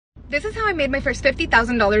This is how I made my first $50,000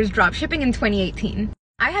 dropshipping in 2018.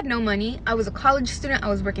 I had no money. I was a college student. I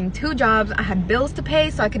was working 2 jobs. I had bills to pay,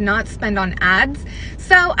 so I could not spend on ads.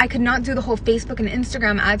 So I could not do the whole Facebook and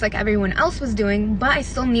Instagram ads like everyone else was doing, but I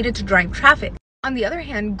still needed to drive traffic. On the other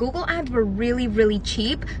hand, Google ads were really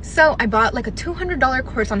cheap, so I bought like a $200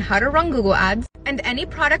 course on how to run Google ads, and any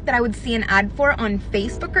product that I would see an ad for on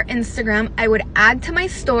Facebook or Instagram, I would add to my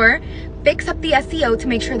store, fix up the SEO to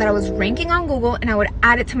make sure that I was ranking on Google, and I would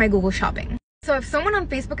add it to my Google Shopping. So if someone on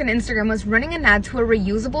Facebook and Instagram was running an ad to a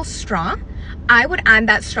reusable straw, I would add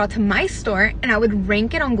that straw to my store and I would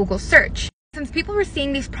rank it on Google search. Since people were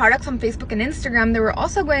seeing these products on Facebook and Instagram, they were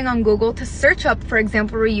also going on Google to search up, for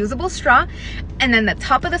example, reusable straw, and then the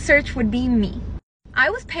top of the search would be me. I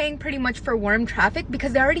was paying pretty much for warm traffic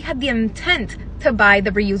because they already had the intent to buy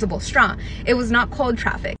the reusable straw. It was not cold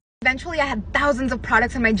traffic. Eventually, I had thousands of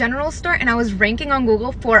products in my general store and I was ranking on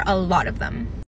Google for a lot of them.